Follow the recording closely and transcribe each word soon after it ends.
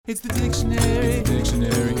It's the dictionary.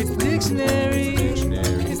 Dictionary. It's the dictionary.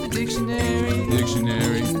 Dictionary. It's the dictionary.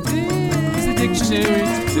 Dictionary. It's the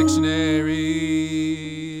dictionary. Dictionary.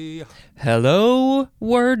 Hello,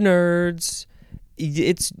 word nerds.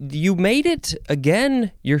 You made it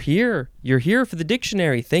again. You're here. You're here for the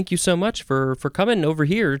dictionary. Thank you so much for coming over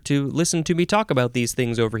here to listen to me talk about these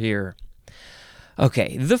things over here.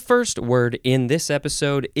 Okay, the first word in this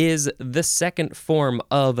episode is the second form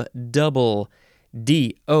of double.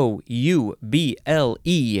 D-O-U-B-L-E.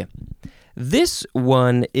 This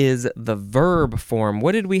one is the verb form.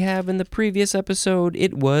 What did we have in the previous episode?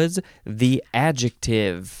 It was the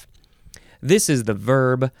adjective. This is the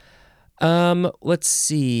verb. Let's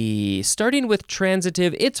see. Starting with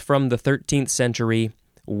transitive, it's from the 13th century.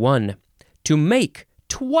 1. To make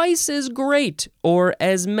twice as great or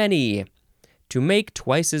as many. To make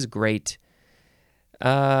twice as great.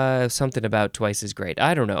 Something about twice as great.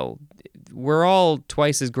 I don't know. We're all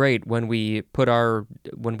twice as great when we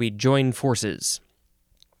join forces.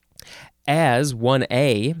 As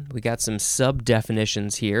 1A, we got some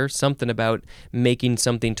sub-definitions here. Something about making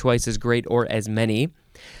something twice as great or as many.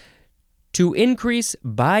 To increase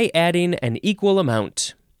by adding an equal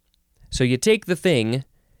amount. So you take the thing,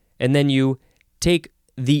 and then you take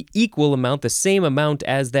the equal amount, the same amount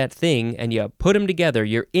as that thing, and you put them together.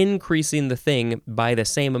 You're increasing the thing by the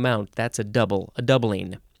same amount. That's a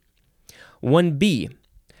doubling. 1B,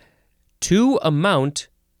 to amount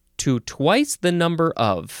to twice the number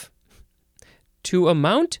of. To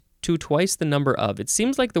amount to twice the number of. It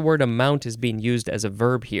seems like the word amount is being used as a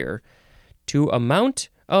verb here. To amount,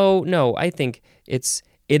 oh no, I think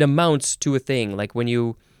it amounts to a thing. Like when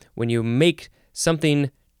you make something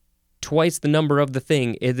twice the number of the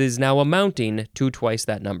thing, it is now amounting to twice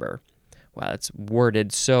that number. Wow, it's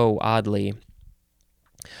worded so oddly.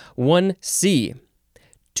 1C,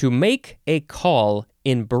 to make a call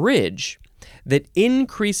in bridge that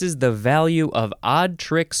increases the value of odd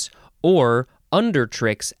tricks or under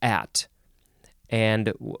tricks at.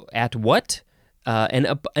 And at what? An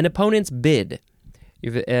opponent's bid.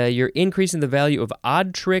 You're increasing the value of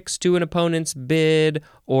odd tricks to an opponent's bid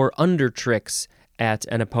or under tricks at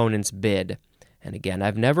an opponent's bid. And again,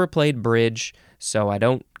 I've never played bridge, so I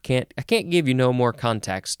can't give you no more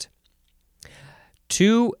context.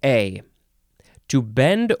 2A, to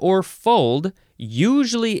bend or fold,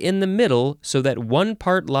 usually in the middle, so that one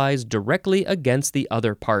part lies directly against the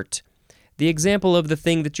other part. The example of the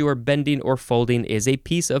thing that you are bending or folding is a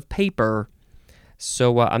piece of paper.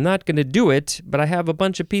 So I'm not going to do it, but I have a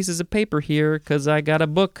bunch of pieces of paper here because I got a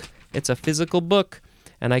book. It's a physical book,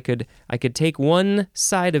 and I could take one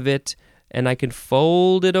side of it and I could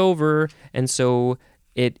fold it over, and so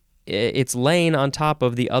it's laying on top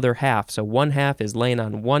of the other half. So one half is laying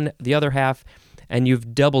on the other half, and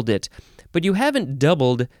you've doubled it. But you haven't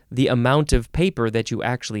doubled the amount of paper that you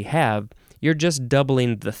actually have. You're just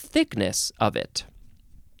doubling the thickness of it.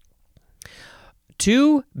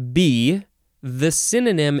 2B, the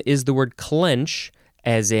synonym is the word clench,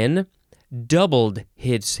 as in doubled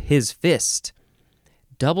his fist.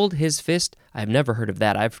 Doubled his fist? I've never heard of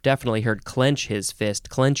that. I've definitely heard clench his fist,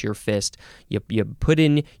 clench your fist. You put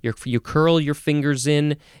in, you curl your fingers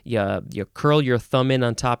in, you curl your thumb in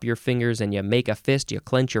on top of your fingers, and you make a fist, you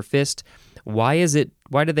clench your fist. Why do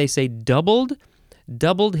they say doubled?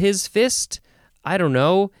 Doubled his fist? I don't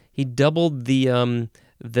know. He doubled the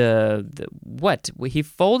what? He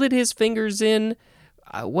folded his fingers in?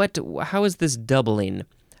 What? How is this doubling?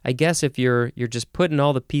 I guess if you're just putting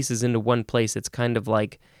all the pieces into one place, it's kind of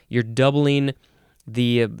like you're doubling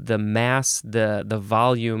the mass, the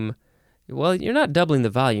volume. Well, you're not doubling the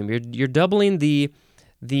volume. You're doubling the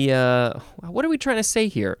what are we trying to say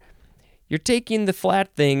here? You're taking the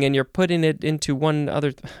flat thing and you're putting it into one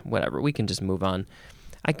other. Whatever. We can just move on.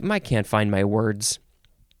 I can't find my words.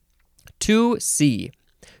 2C,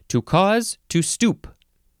 to cause to stoop.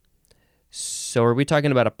 So are we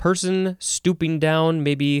talking about a person stooping down,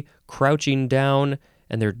 maybe crouching down,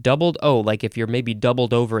 and they're doubled? Oh, like if you're maybe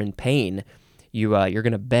doubled over in pain, you're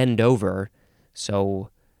going to bend over.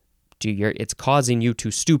 So it's causing you to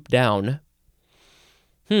stoop down.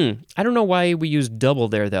 I don't know why we use double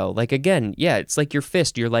there, though. Like, again, yeah, it's like your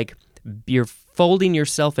fist. You're folding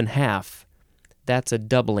yourself in half. That's a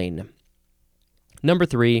doubling. Number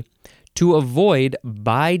 3, to avoid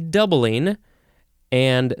by doubling,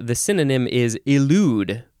 and the synonym is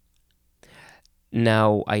elude.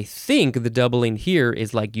 Now, I think the doubling here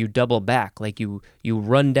is like you double back, like you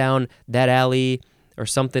run down that alley or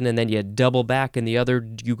something, and then you double back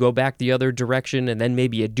you go back the other direction, and then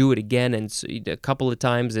maybe you do it again and a couple of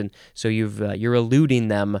times, and so you're eluding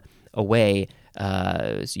them away.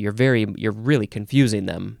 You're really confusing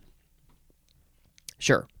them.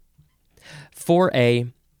 Sure.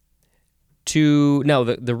 4A, now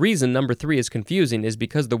the reason number 3 is confusing is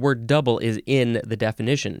because the word double is in the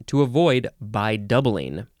definition. To avoid by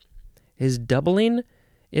doubling. Is doubling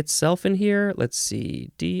itself in here? Let's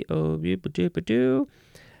see.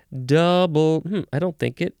 Double. I don't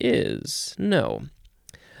think it is. No.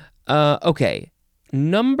 Okay.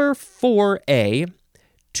 Number 4A,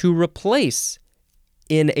 to replace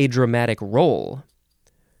in a dramatic role.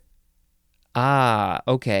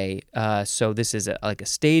 Okay. So this is like a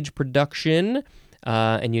stage production,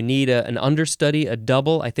 and you need an understudy, a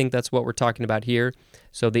double. I think that's what we're talking about here.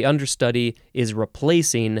 So the understudy is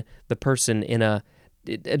replacing the person in a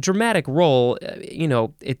dramatic role.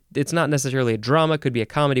 It's not necessarily a drama. It could be a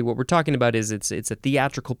comedy. What we're talking about is it's a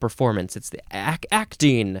theatrical performance. It's the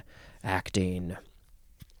acting.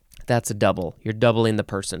 That's a double. You're doubling the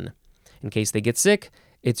person. In case they get sick,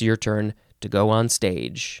 it's your turn to go on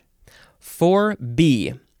stage.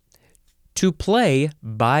 4B, to play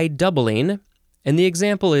by doubling, and the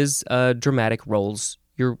example is dramatic roles.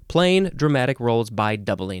 You're playing dramatic roles by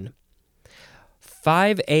doubling.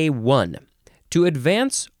 5A1, to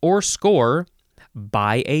advance or score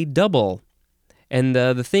by a double. And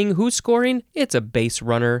the thing who's scoring, it's a base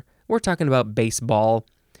runner. We're talking about baseball.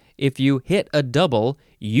 If you hit a double,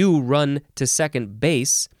 you run to second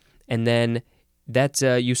base, and then that's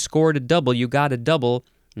you scored a double, you got a double.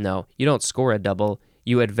 No, you don't score a double.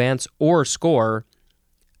 You advance or score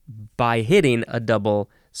by hitting a double.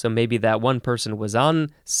 So maybe that one person was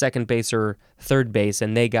on second base or third base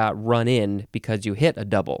and they got run in because you hit a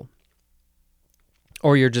double.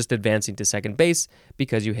 Or you're just advancing to second base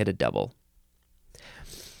because you hit a double.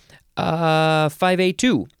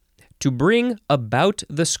 5A2, to bring about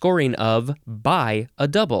the scoring of by a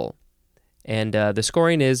double. And the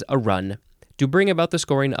scoring is a run. To bring about the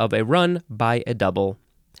scoring of a run by a double.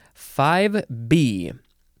 5B,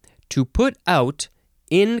 to put out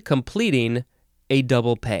in completing a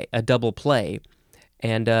double play.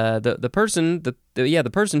 And the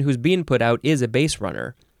person who's being put out is a base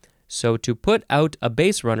runner. So to put out a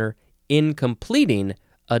base runner in completing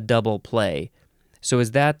a double play. So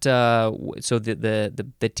is that so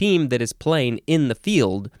the team that is playing in the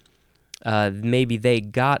field, maybe they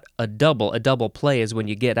got a double. A double play is when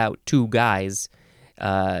you get out two guys,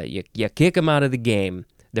 you kick them out of the game.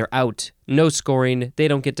 They're out, no scoring. They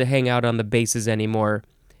don't get to hang out on the bases anymore.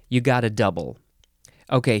 You got a double.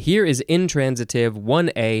 Okay, here is intransitive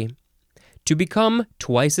 1A, to become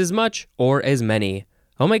twice as much or as many.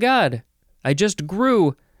 Oh my God, I just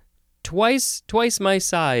grew twice my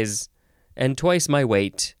size and twice my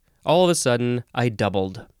weight. All of a sudden, I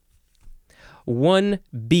doubled.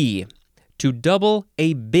 1B, to double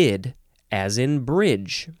a bid, as in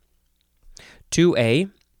bridge.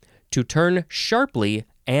 2A, to turn sharply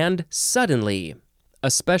and suddenly,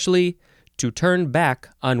 especially to turn back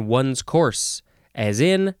on one's course, as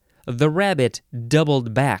in the rabbit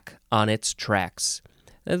doubled back on its tracks.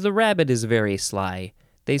 The rabbit is very sly.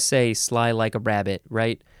 They say sly like a rabbit,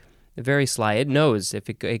 right? Very sly. It knows if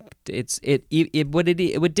it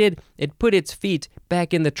put its feet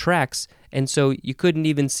back in the tracks, and so you couldn't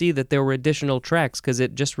even see that there were additional tracks because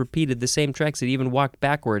it just repeated the same tracks. It even walked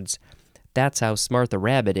backwards. That's how smart the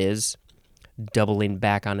rabbit is, doubling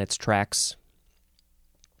back on its tracks.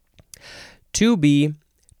 2B,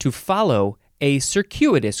 to follow a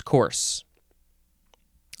circuitous course.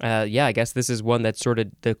 I guess this is one that sort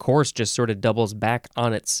of, the course just sort of doubles back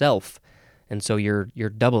on itself, and so you're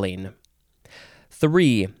doubling.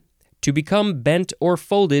 3, to become bent or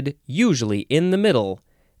folded, usually in the middle,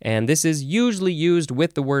 and this is usually used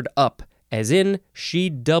with the word up, as in she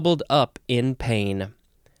doubled up in pain.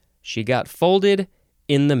 She got folded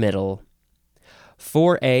in the middle.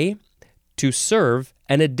 4A, to serve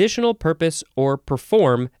an additional purpose or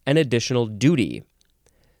perform an additional duty.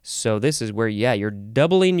 So this is where, you're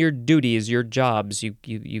doubling your duties, your jobs. You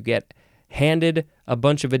get handed a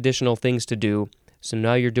bunch of additional things to do, so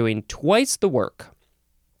now you're doing twice the work.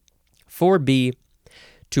 4B,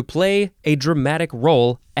 to play a dramatic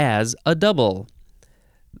role as a double.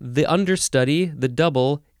 The understudy, the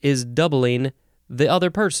double, is doubling the other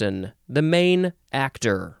person, the main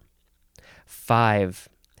actor. 5,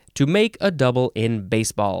 to make a double in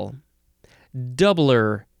baseball.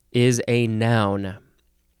 Doubler is a noun.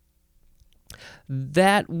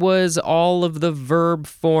 That was all of the verb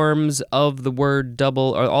forms of the word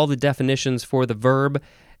double, or all the definitions for the verb,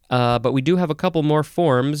 but we do have a couple more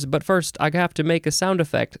forms. But first, I have to make a sound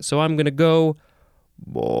effect, so I'm going to go...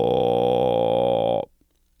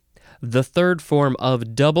 The third form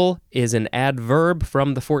of double is an adverb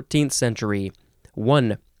from the 14th century.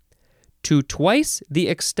 1, to twice the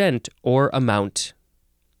extent or amount.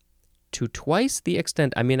 To twice the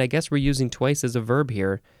extent, I mean, I guess we're using twice as a verb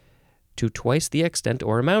here. To twice the extent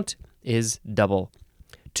or amount is double.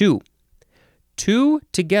 2. 2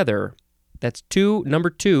 together. That's number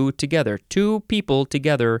 2 together. 2 people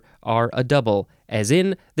together are a double, as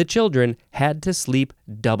in the children had to sleep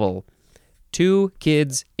double. 2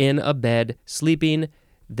 kids in a bed sleeping,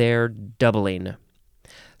 they're doubling.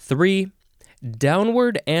 3.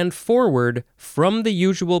 Downward and forward from the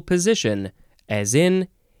usual position, as in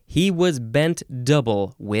he was bent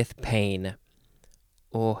double with pain.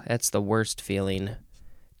 Oh, that's the worst feeling.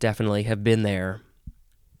 Definitely have been there.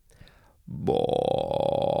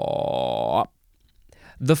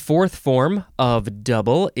 The fourth form of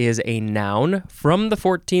double is a noun from the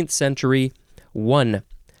 14th century. 1.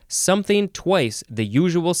 Something twice the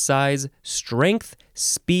usual size, strength,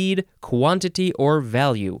 speed, quantity, or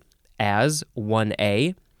value, as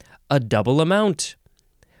 1A, a double amount.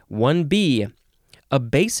 1B, a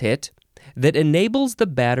base hit that enables the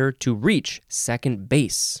batter to reach second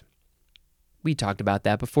base. We talked about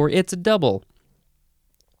that before. It's a double.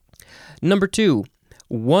 Number 2,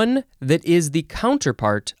 one that is the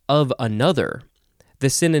counterpart of another. The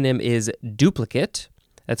synonym is duplicate.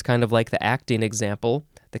 That's kind of like the acting example,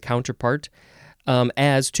 the counterpart.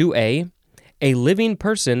 As 2A, a living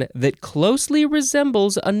person that closely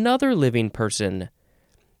resembles another living person.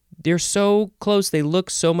 They're so close, they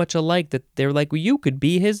look so much alike that they're like, well, you could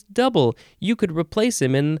be his double. You could replace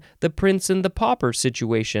him in the Prince and the Pauper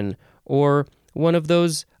situation, or one of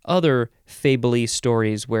those other fable-y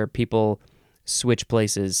stories where people switch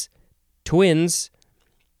places. Twins,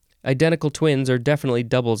 identical twins, are definitely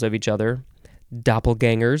doubles of each other.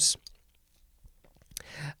 Doppelgangers.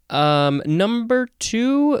 Number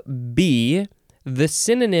 2B, the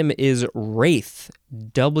synonym is wraith.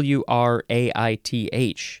 W-R-A-I-T-H.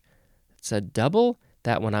 It's a double?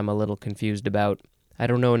 That one I'm a little confused about. I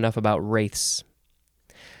don't know enough about wraiths.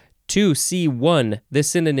 2C1, the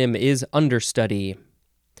synonym is understudy.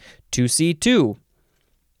 2C2,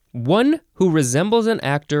 one who resembles an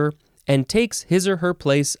actor and takes his or her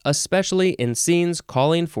place, especially in scenes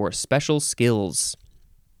calling for special skills.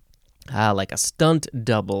 Like a stunt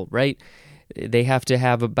double, right? They have to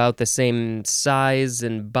have about the same size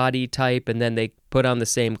and body type, and then they put on the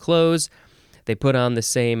same clothes. They put on the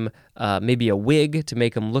same, maybe a wig to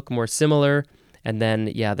make them look more similar. And then,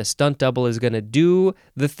 the stunt double is going to do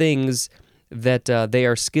the things that they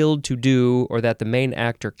are skilled to do, or that the main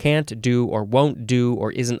actor can't do or won't do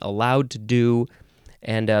or isn't allowed to do.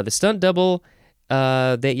 And the stunt double,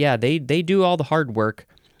 they do all the hard work,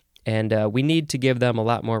 and we need to give them a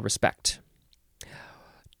lot more respect.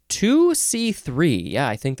 2C3,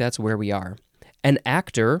 I think that's where we are. An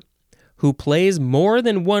actor who plays more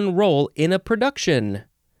than one role in a production.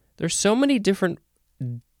 There's so many different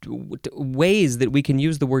ways that we can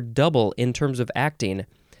use the word double in terms of acting.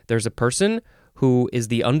 There's a person who is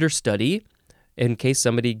the understudy in case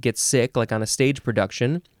somebody gets sick, like on a stage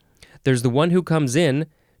production. There's the one who comes in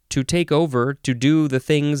to take over, to do the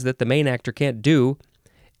things that the main actor can't do.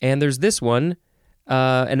 And there's this one,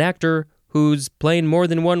 an actor who's playing more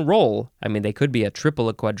than one role. I mean, they could be a triple,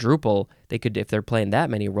 a quadruple. They could, if they're playing that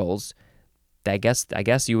many roles. I guess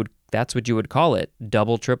you would. That's what you would call it: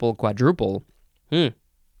 double, triple, quadruple.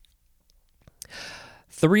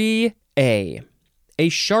 3A, a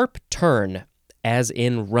sharp turn, as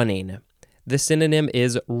in running. The synonym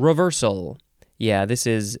is reversal. This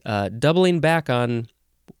is doubling back on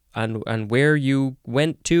where you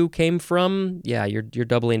went to, came from. You're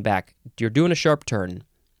doubling back. You're doing a sharp turn.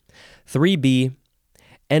 3B,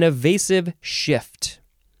 an evasive shift.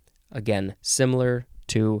 Again, similar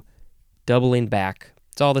to doubling back.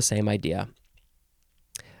 It's all the same idea.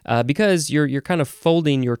 Because you're kind of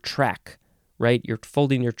folding your track, right? You're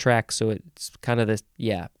folding your track, so it's kind of this,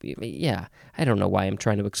 I don't know why I'm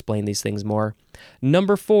trying to explain these things more.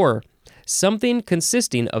 Number 4, something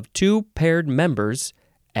consisting of two paired members,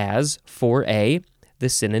 as 4A, the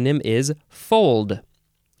synonym is fold.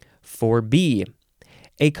 4B,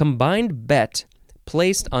 a combined bet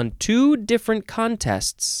placed on two different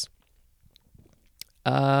contests.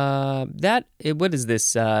 What is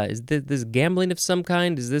this? Is this gambling of some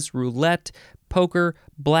kind? Is this roulette, poker,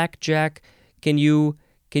 blackjack? Can you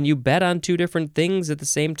bet on two different things at the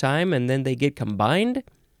same time and then they get combined?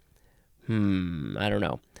 I don't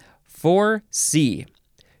know. 4C,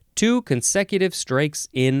 2 consecutive strikes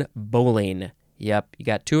in bowling. Yep, you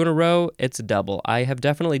got 2 in a row, it's a double. I have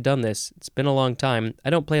definitely done this. It's been a long time. I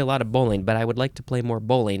don't play a lot of bowling, but I would like to play more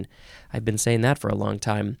bowling. I've been saying that for a long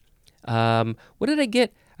time. What did I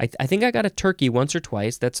get? I think I got a turkey once or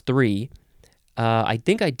twice. That's 3. I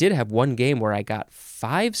think I did have one game where I got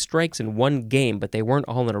 5 strikes in one game, but they weren't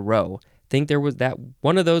all in a row. I think there was that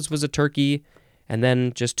one of those was a turkey, and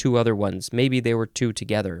then just 2 other ones. Maybe they were 2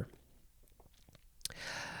 together.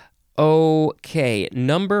 Okay,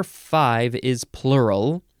 number 5 is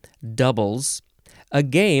plural, doubles, a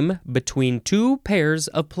game between 2 pairs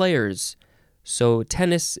of players. So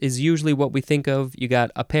tennis is usually what we think of. You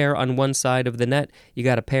got a pair on one side of the net, you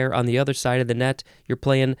got a pair on the other side of the net. You're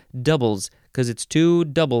playing doubles because it's 2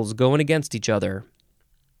 doubles going against each other.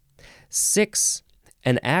 6,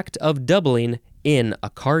 an act of doubling in a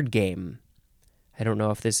card game. I don't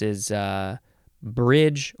know if this is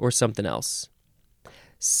bridge or something else.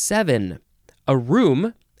 7, a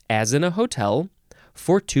room, as in a hotel,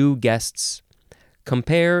 for 2 guests.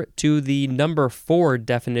 Compare to the number 4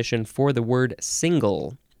 definition for the word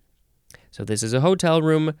single. So this is a hotel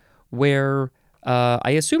room where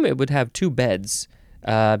I assume it would have 2 beds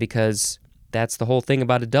because that's the whole thing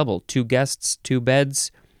about a double. 2 guests, 2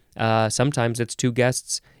 beds. Sometimes it's 2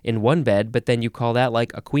 guests in one bed, but then you call that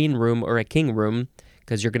like a queen room or a king room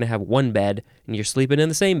because you're going to have one bed and you're sleeping in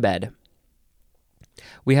the same bed.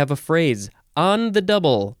 We have a phrase, on the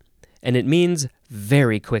double, and it means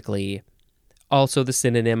very quickly. Also the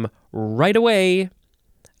synonym, right away.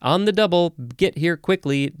 On the double, get here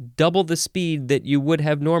quickly, double the speed that you would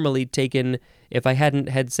have normally taken if I hadn't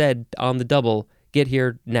had said on the double, get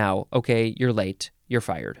here now. Okay, you're late. You're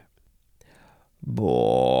fired.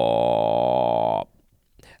 The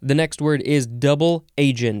next word is double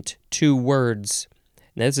agent, 2 words.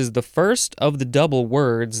 Now, this is the first of the double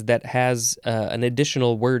words that has an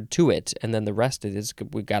additional word to it, and then the rest of it is,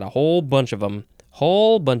 we've got a whole bunch of them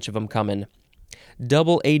coming.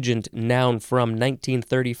 Double agent, noun from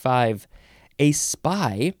 1935. A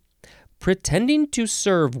spy pretending to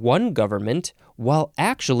serve one government while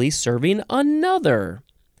actually serving another.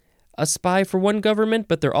 A spy for one government,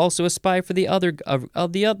 but they're also a spy for the other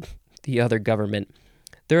government.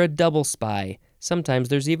 They're a double spy. Sometimes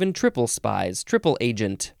there's even triple spies, triple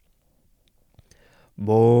agent.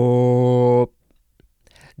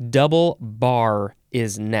 Double bar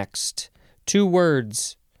is next. 2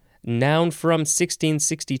 words. Noun from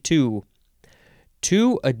 1662.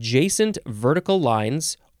 2 adjacent vertical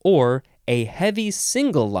lines or a heavy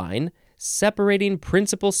single line separating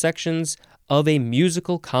principal sections of a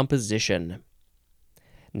musical composition.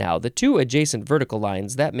 Now, the 2 adjacent vertical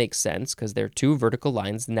lines, that makes sense because they're 2 vertical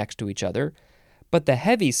lines next to each other. But the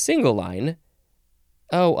heavy single line,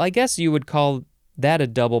 I guess you would call that a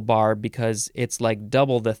double bar because it's like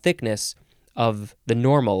double the thickness of the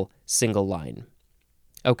normal single line.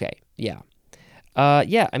 Okay, yeah. I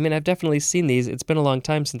mean, I've definitely seen these. It's been a long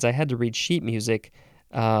time since I had to read sheet music.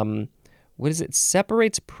 What is it?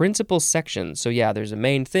 Separates principal sections. So yeah, there's a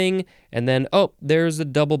main thing, and then, there's a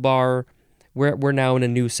double bar. We're now in a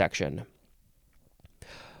new section.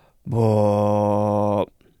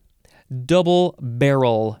 Double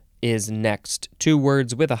barrel is next. 2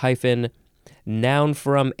 words with a hyphen. Noun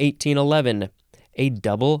from 1811. A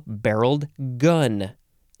double-barreled gun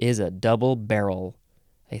is a double barrel.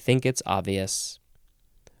 I think it's obvious.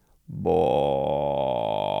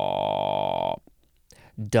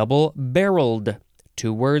 Double-barreled.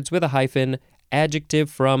 2 words with a hyphen. Adjective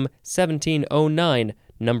from 1709.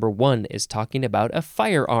 Number 1 is talking about a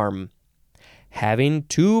firearm. Having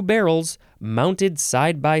 2 barrels mounted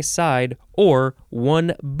side by side or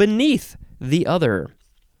one beneath the other.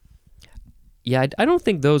 Yeah, I don't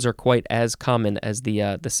think those are quite as common as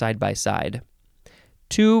the side by side.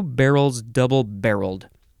 2 barrels double-barreled.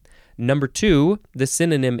 Number 2, the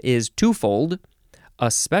synonym is twofold,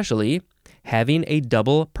 especially having a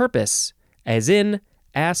double purpose, as in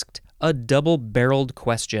asked a double-barreled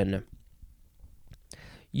question.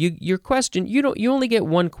 Your question, you only get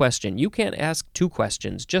one question. You can't ask 2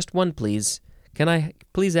 questions, just one, please. Can I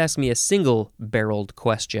please ask me a single-barreled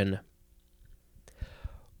question?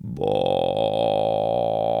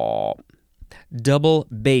 Double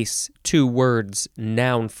bass, 2 words,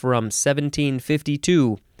 noun from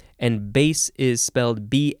 1752, and bass is spelled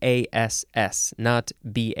B-A-S-S, not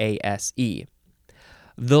B-A-S-E.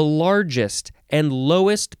 The largest and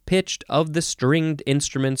lowest pitched of the stringed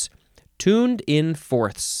instruments tuned in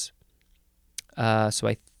fourths. So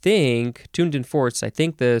I think, tuned in fourths, I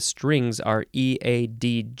think the strings are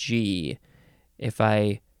E-A-D-G, if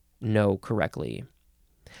I know correctly.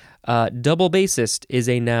 Double bassist is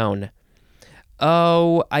a noun.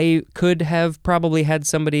 I could have probably had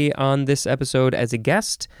somebody on this episode as a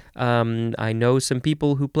guest. I know some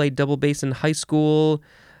people who played double bass in high school.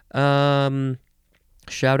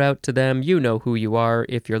 Shout out to them. You know who you are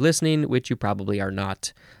if you're listening, which you probably are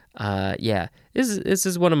not. Yeah, this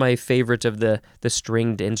is one of my favorite of the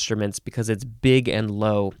stringed instruments because it's big and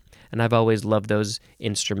low, and I've always loved those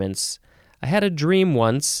instruments. I had a dream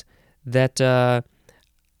once that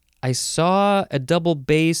I saw a double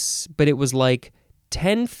bass, but it was like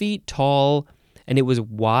 10 feet tall, and it was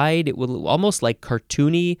wide. It was almost like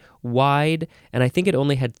cartoony wide, and I think it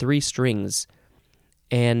only had 3 strings.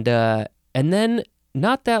 And then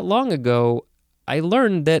not that long ago, I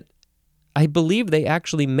learned that I believe they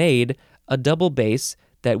actually made a double bass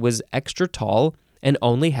that was extra tall and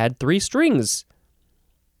only had 3 strings.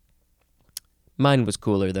 Mine was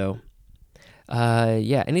cooler, though.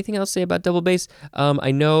 Yeah, anything else to say about double bass?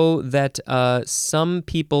 I know that some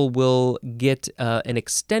people will get an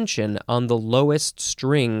extension on the lowest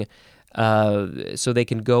string so they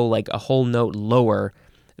can go like a whole note lower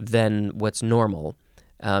than what's normal.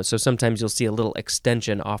 So sometimes you'll see a little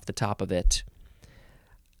extension off the top of it.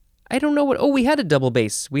 I don't know what... Oh, we had a double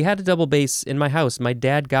bass. We had a double bass in my house. My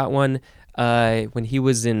dad got one when he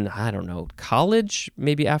was in, I don't know, college,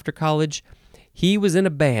 maybe after college. He was in a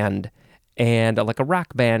band, and like a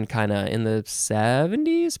rock band kind of in the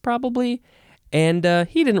 70s probably, and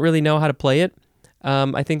he didn't really know how to play it.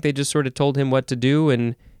 I think they just sort of told him what to do,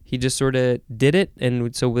 and he just sort of did it,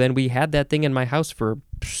 and so then we had that thing in my house for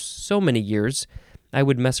so many years. I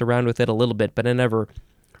would mess around with it a little bit, but I never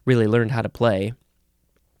really learned how to play.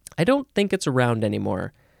 I don't think it's around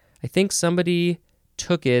anymore. I think somebody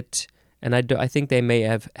took it, and I think they may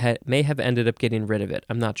have ended up getting rid of it.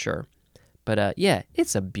 I'm not sure. But yeah,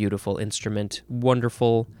 it's a beautiful instrument.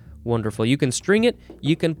 Wonderful, wonderful. You can string it,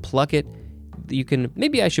 you can pluck it, you can...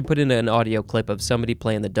 Maybe I should put in an audio clip of somebody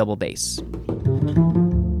playing the double bass.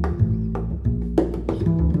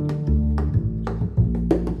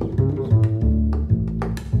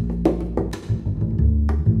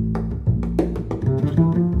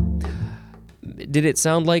 Did it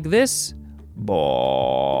sound like this?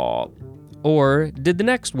 Baw. Or did the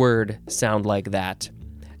next word sound like that?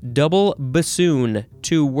 Double bassoon,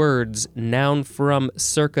 2 words, noun from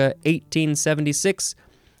circa 1876.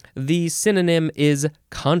 The synonym is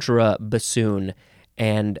contrabassoon.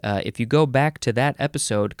 And if you go back to that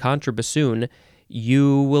episode, contrabassoon,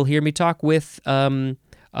 you will hear me talk with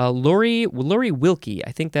Lori Wilkie.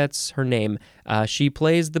 I think that's her name. She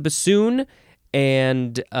plays the bassoon,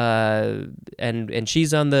 and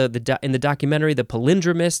she's on in the documentary The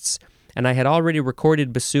Palindromists. And I had already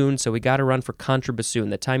recorded bassoon, so we got her on for contrabassoon.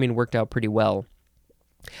 The timing worked out pretty well.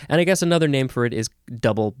 And I guess another name for it is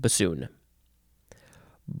double bassoon.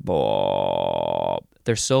 Bah.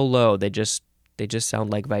 They're so low, they just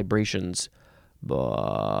sound like vibrations.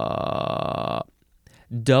 Bah.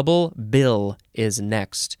 Double bill is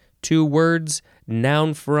next. 2 words,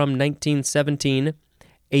 noun from 1917.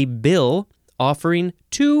 A bill offering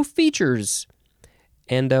 2 features.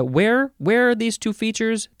 And where are these 2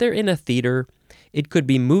 features? They're in a theater. It could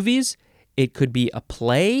be movies. It could be a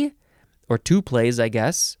play, or 2 plays, I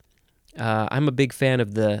guess. I'm a big fan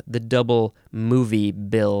of the double movie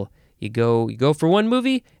bill. You go for one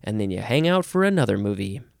movie, and then you hang out for another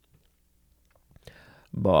movie.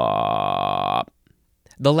 Bah.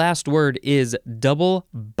 The last word is double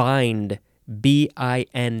bind,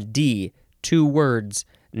 B-I-N-D, 2 words,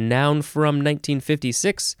 noun from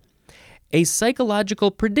 1956. A psychological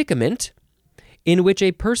predicament in which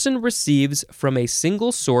a person receives from a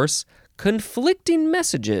single source conflicting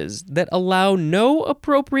messages that allow no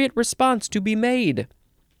appropriate response to be made.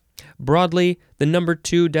 Broadly, the number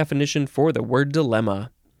 2 definition for the word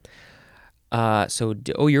dilemma.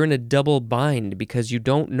 You're in a double bind because you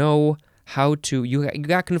don't know how to... You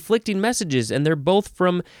got conflicting messages, and they're both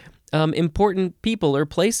from important people or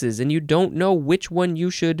places, and you don't know which one you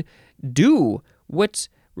should do.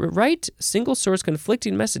 Right? Single source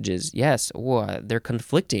conflicting messages. Yes, they're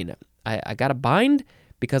conflicting. I got a bind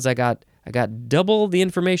because I got double the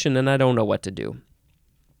information and I don't know what to do.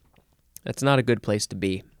 That's not a good place to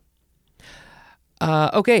be.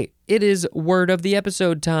 Okay, it is word of the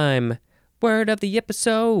episode time. Word of the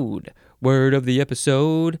episode. Word of the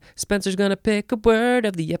episode. Spencer's gonna pick a word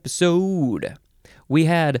of the episode. We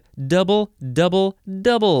had double, double,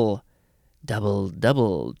 double. Double,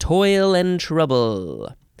 double, toil and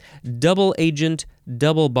trouble. Double agent,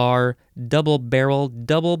 double bar, double barrel,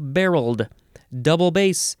 double barreled. Double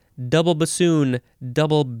bass, double bassoon,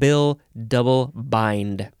 double bill, double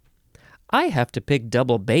bind. I have to pick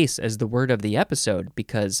double bass as the word of the episode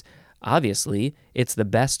because, obviously, it's the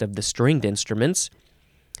best of the stringed instruments.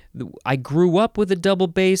 I grew up with a double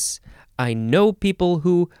bass. I know people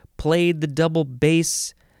who played the double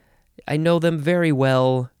bass. I know them very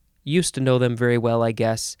well. Used to know them very well, I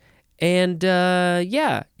guess. And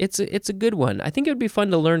yeah, it's a good one. I think it would be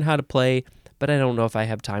fun to learn how to play, but I don't know if I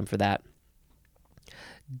have time for that.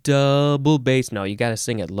 Double bass. No, you got to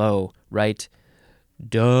sing it low, right?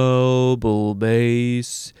 Double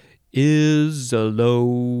bass is a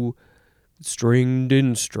low stringed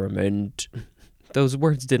instrument. Those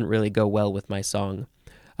words didn't really go well with my song.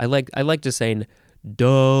 I like to sing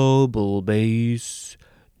double bass,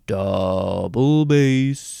 double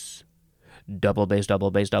bass, double bass, double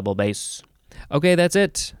bass, double bass. Okay, that's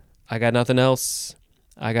it. I got nothing else.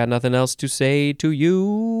 I got nothing else to say to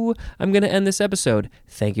you. I'm going to end this episode.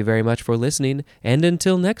 Thank you very much for listening. And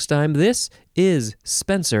until next time, this is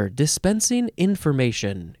Spencer dispensing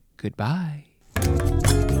information. Goodbye.